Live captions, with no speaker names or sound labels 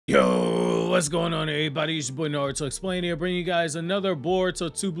Yo, what's going on everybody? It's your boy Naruto Explain here, bringing you guys another Boruto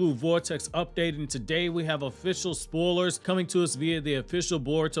 2 Blue Vortex update, and today we have official spoilers coming to us via the official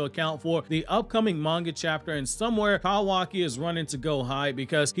Boruto account for the upcoming manga chapter, and somewhere Kawaki is running to go hide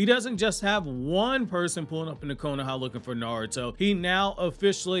because he doesn't just have one person pulling up in the Konoha looking for Naruto, he now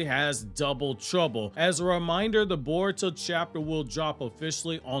officially has double trouble. As a reminder, the Boruto chapter will drop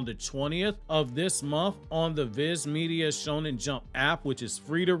officially on the 20th of this month on the Viz Media Shonen Jump app, which is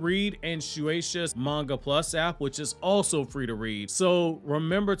free to read, and Shueisha's Manga Plus app, which is also free to read. So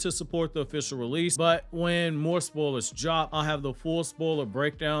remember to support the official release. But when more spoilers drop, I'll have the full spoiler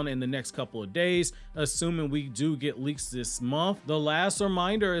breakdown in the next couple of days, assuming we do get leaks this month. The last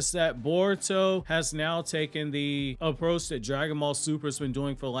reminder is that Boruto has now taken the approach that Dragon Ball Super's been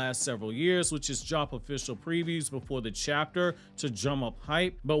doing for the last several years, which is drop official previews before the chapter to drum up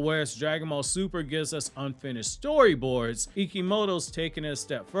hype. But whereas Dragon Ball Super gives us unfinished storyboards, Ikimoto's taken it a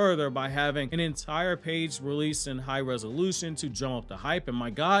step further by having an entire page released in high resolution to drum up the hype. And my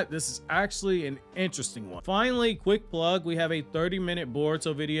god, this is actually an interesting one. Finally, quick plug, we have a 30-minute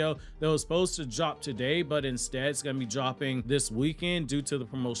Boruto video that was supposed to drop today, but instead it's going to be dropping this weekend due to the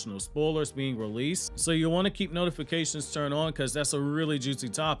promotional spoilers being released. So you want to keep notifications turned on because that's a really juicy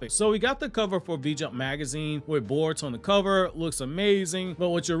topic. So we got the cover for V-Jump magazine with Boruto on the cover. It looks amazing, but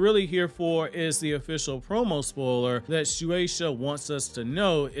what you're really here for is the official promo spoiler that Shueisha wants us to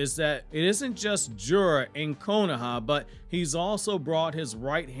know is that it isn't just Jura and Konoha, but he's also brought his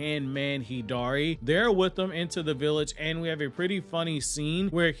right-hand man Hidari there with him into the village, and we have a pretty funny scene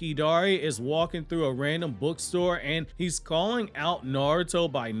where Hidari is walking through a random bookstore and he's calling out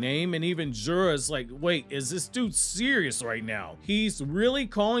Naruto by name, and even Jura is like, wait, is this dude serious right now? He's really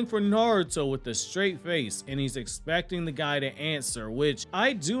calling for Naruto with a straight face, and he's expecting the guy to answer, which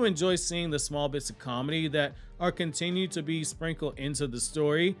I do enjoy seeing the small bits of comedy that are continued to be sprinkled into the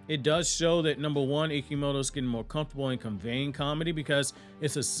story. It does show that, number one, Ikimoto's getting more comfortable in conveying comedy because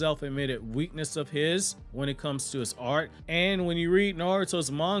it's a self-admitted weakness of his when it comes to his art. And when you read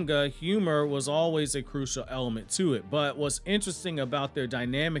Naruto's manga, humor was always a crucial element to it. But what's interesting about their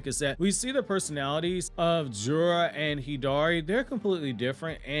dynamic is that we see the personalities of Jura and Hidari. They're completely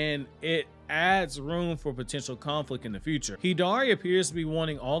different, and it adds room for potential conflict in the future. Hidari appears to be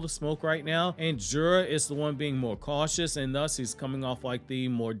wanting all the smoke right now, and Jura is the one being more cautious, and thus he's coming off like the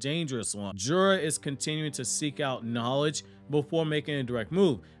more dangerous one. Jura is continuing to seek out knowledge before making a direct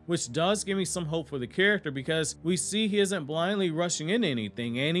move, which does give me some hope for the character because we see he isn't blindly rushing into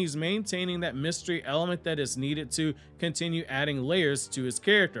anything, and he's maintaining that mystery element that is needed to continue adding layers to his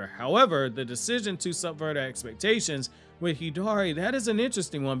character. However, the decision to subvert expectations with Hidari, that is an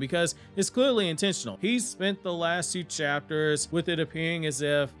interesting one because it's clearly intentional. He spent the last two chapters with it appearing as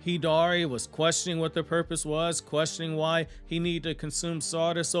if Hidari was questioning what the purpose was, questioning why he needed to consume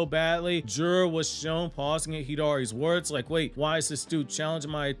Sarda so badly. Jura was shown pausing at Hidari's words like, wait, why is this dude challenging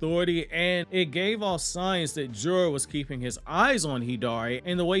my authority? And it gave off signs that Jura was keeping his eyes on Hidari,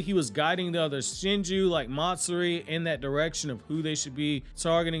 and the way he was guiding the other Shinju like Matsuri in that direction of who they should be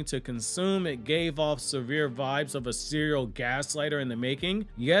targeting to consume, it gave off severe vibes of a serial gaslighter in the making.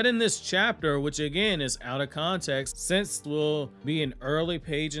 Yet in this chapter, which again is out of context since will be an early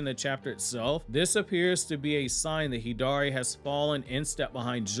page in the chapter itself, this appears to be a sign that Hidari has fallen in step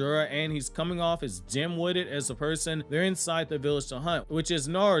behind Jura, and he's coming off as dim-witted as a person they're inside the village to hunt, which is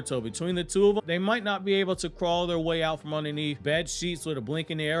Naruto. Between the two of them, they might not be able to crawl their way out from underneath bed sheets with a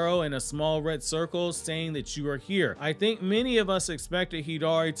blinking arrow and a small red circle saying that you are here. I think many of us expected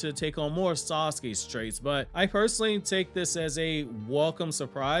Hidari to take on more Sasuke's traits, but I personally take this as a welcome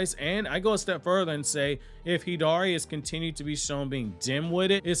surprise, and I go a step further and say if Hidari is continued to be shown being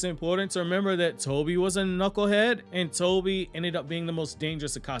dim-witted, it's important to remember that Tobi was a knucklehead, and Tobi ended up being the most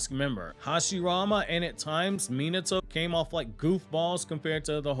dangerous Akatsuki member. Hashirama and at times Minato came off like goofballs compared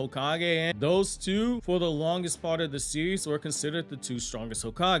to the Hokage, and those two for the longest part of the series were considered the two strongest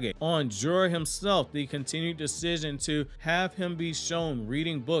Hokage. On Jura himself, the continued decision to have him be shown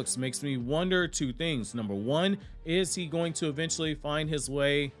reading books makes me wonder two things. Number one, is he going to eventually find his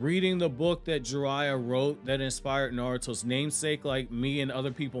way reading the book that Jiraiya wrote that inspired Naruto's namesake like me and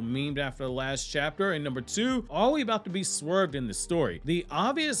other people memed after the last chapter? And number two, are we about to be swerved in this story? The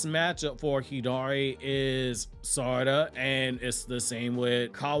obvious matchup for Hidari is Sarda, Sarada, and it's the same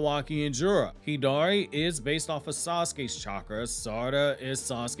with Kawaki and Jura. Hidari is based off of Sasuke's chakra. Sarada is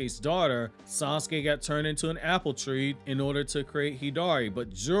Sasuke's daughter. Sasuke got turned into an apple tree in order to create Hidari, but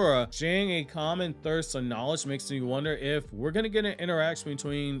Jura, sharing a common thirst for knowledge, makes me wonder if we're gonna get an interaction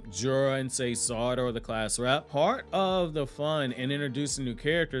between Jura and, say, Sarada or the class rep. Part of the fun in introducing new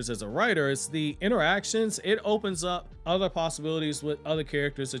characters as a writer is the interactions. It opens up other possibilities with other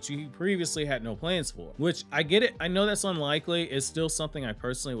characters that you previously had no plans for, which I get it. I know that's unlikely. It's still something I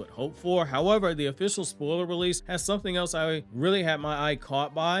personally would hope for. However, the official spoiler release has something else I really had my eye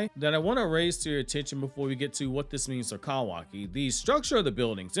caught by that I want to raise to your attention before we get to what this means for Kawaki. The structure of the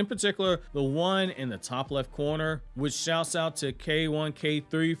buildings, in particular the one in the top left corner, which shouts out to K1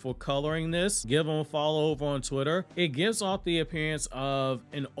 K3 for coloring this. Give them a follow over on Twitter. It gives off the appearance of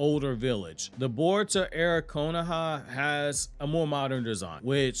an older village. The Boruto era Konoha has a more modern design,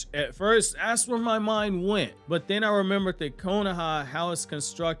 which at first that's where my mind went, but then I remembered that Konoha, how it's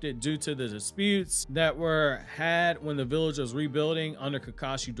constructed due to the disputes that were had when the village was rebuilding under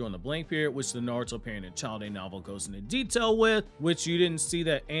Kakashi during the blank period, which the Naruto Parent and Child novel goes into detail with, which you didn't see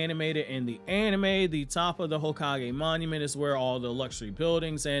that animated in the anime. The top of the Hokage monument is where all the luxury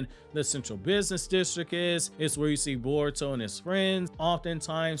buildings and the central business district is. It's where you see Boruto and his friends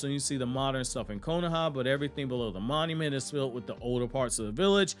oftentimes when you see the modern stuff in Konoha, but everything below the monument is filled with the older parts of the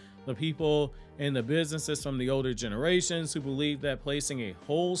village, the people and the businesses from the older generations who believe that placing a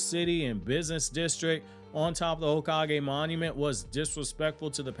whole city and business district on top of the Hokage monument was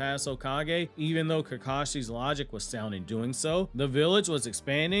disrespectful to the past Hokage, even though Kakashi's logic was sound in doing so. The village was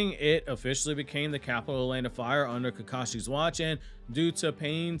expanding. It officially became the capital of the Land of Fire under Kakashi's watch, and due to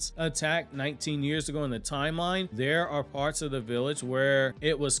Pain's attack 19 years ago in the timeline, there are parts of the village where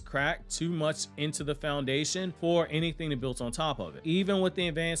it was cracked too much into the foundation for anything to build on top of it. Even with the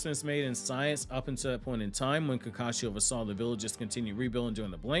advancements made in science up until that point in time, when Kakashi oversaw the villages continue rebuilding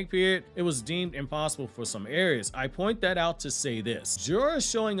during the blank period, it was deemed impossible for some areas. I point that out to say this: Jura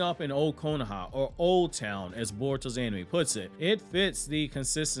showing up in Old Konoha, or Old Town as Boruto's anime puts it. It fits the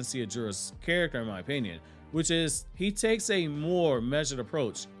consistency of Jura's character in my opinion, which is he takes a more measured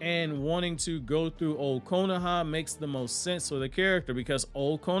approach, and wanting to go through Old Konoha makes the most sense for the character because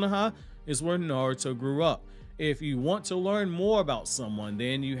Old Konoha is where Naruto grew up. If you want to learn more about someone,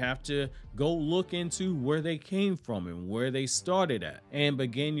 then you have to go look into where they came from and where they started at and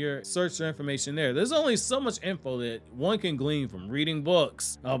begin your search for information there. There's only so much info that one can glean from reading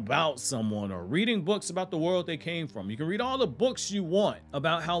books about someone or reading books about the world they came from. You can read all the books you want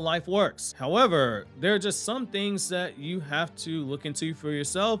about how life works. However, there are just some things that you have to look into for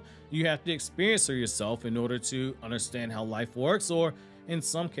yourself. You have to experience for yourself in order to understand how life works, or in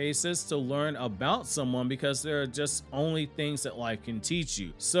some cases to learn about someone, because there are just only things that life can teach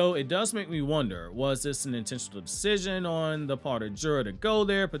you. So it does make me wonder, was this an intentional decision on the part of Jura to go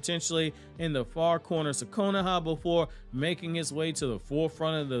there, potentially in the far corners of Konoha, before making his way to the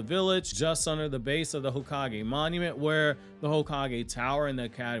forefront of the village, just under the base of the Hokage monument where the Hokage Tower in the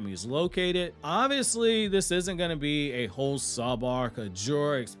academy is located? Obviously, this isn't going to be a whole sub-arc of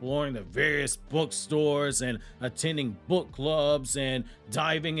Jura exploring the various bookstores and attending book clubs and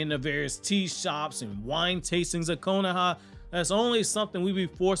diving into various tea shops and wine tastings of Konoha. That's only something we'd be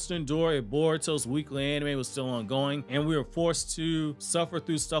forced to endure if Boruto's weekly anime was still ongoing, and we were forced to suffer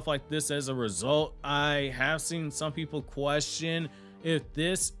through stuff like this as a result. I have seen some people question if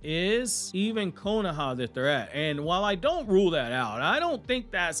this is even Konoha that they're at, and while I don't rule that out, I don't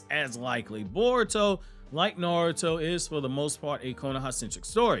think that's as likely. Boruto, like Naruto, is for the most part a Konoha-centric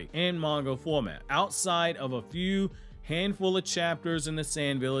story in manga format, outside of a few handful of chapters in the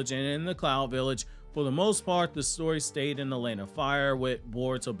Sand Village and in the Cloud Village. For the most part, the story stayed in the Land of Fire, with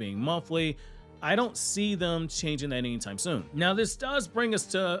Boruto being monthly. I don't see them changing that anytime soon. Now, this does bring us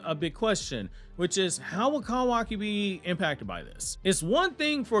to a big question, which is how will Kawaki be impacted by this? It's one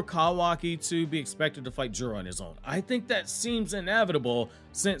thing for Kawaki to be expected to fight Jura on his own. I think that seems inevitable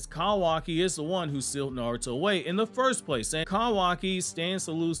since Kawaki is the one who sealed Naruto away in the first place, and Kawaki stands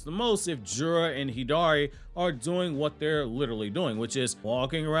to lose the most if Jura and Hidari are doing what they're literally doing, which is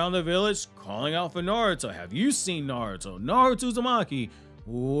walking around the village calling out for Naruto. Have you seen Naruto? Naruto Uzumaki,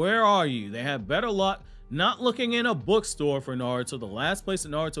 where are you? They have better luck not looking in a bookstore for Naruto, the last place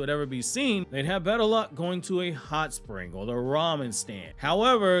that Naruto would ever be seen. They'd have better luck going to a hot spring or the ramen stand.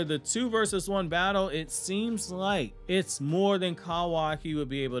 However, the 2 versus 1 battle, it seems like it's more than Kawaki would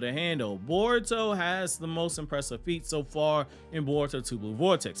be able to handle. Boruto has the most impressive feat so far in Boruto 2 Blue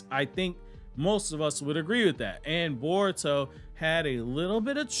Vortex. I think most of us would agree with that. And Boruto had a little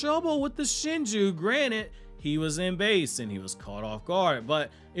bit of trouble with the Shinju. Granted, he was in base and he was caught off guard. But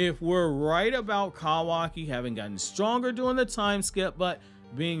if we're right about Kawaki having gotten stronger during the time skip, but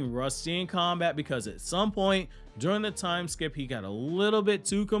being rusty in combat because at some point during the time skip he got a little bit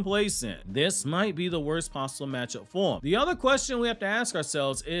too complacent, this might be the worst possible matchup for him. The other question we have to ask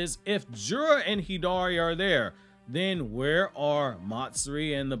ourselves is, if Jura and Hidari are there, then where are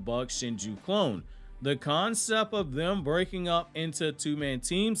Matsuri and the Bug Shinju clone? The concept of them breaking up into two-man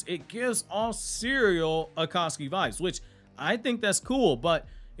teams, it gives off serial Akatsuki vibes, which I think that's cool, but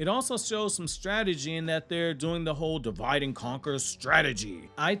it also shows some strategy in that they're doing the whole divide and conquer strategy.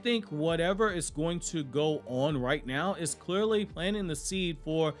 I think whatever is going to go on right now is clearly planting the seed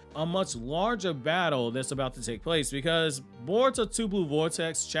for a much larger battle that's about to take place, because Boruto 2 Blue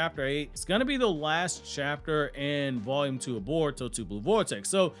Vortex Chapter 8 is going to be the last chapter in Volume 2 of Boruto 2 Blue Vortex.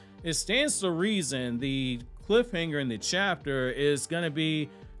 So it stands to reason the cliffhanger in the chapter is going to be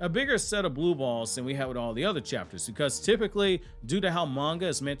a bigger set of blue balls than we have with all the other chapters, because typically, due to how manga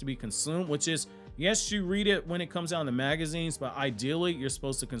is meant to be consumed, which is, yes, you read it when it comes out in the magazines, but ideally you're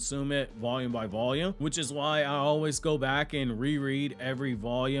supposed to consume it volume by volume, which is why I always go back and reread every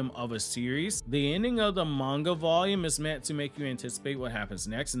volume of a series. The ending of the manga volume is meant to make you anticipate what happens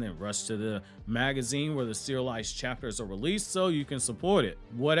next and then rush to the magazine where the serialized chapters are released so you can support it.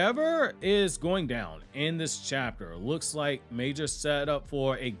 Whatever is going down in this chapter looks like major setup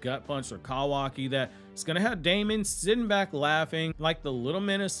for a gut punch for Kawaki that it's gonna have Damon sitting back laughing like the little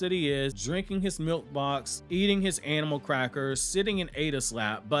menace that he is, drinking his milk box, eating his animal crackers, sitting in Ada's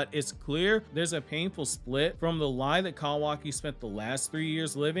lap. But it's clear there's a painful split from the lie that Kawaki spent the last 3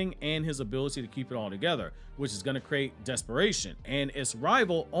 years living and his ability to keep it all together, which is gonna create desperation, and it's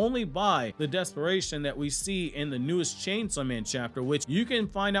rivaled only by the desperation that we see in the newest Chainsaw Man chapter, which you can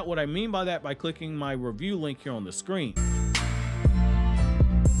find out what I mean by that by clicking my review link here on the screen.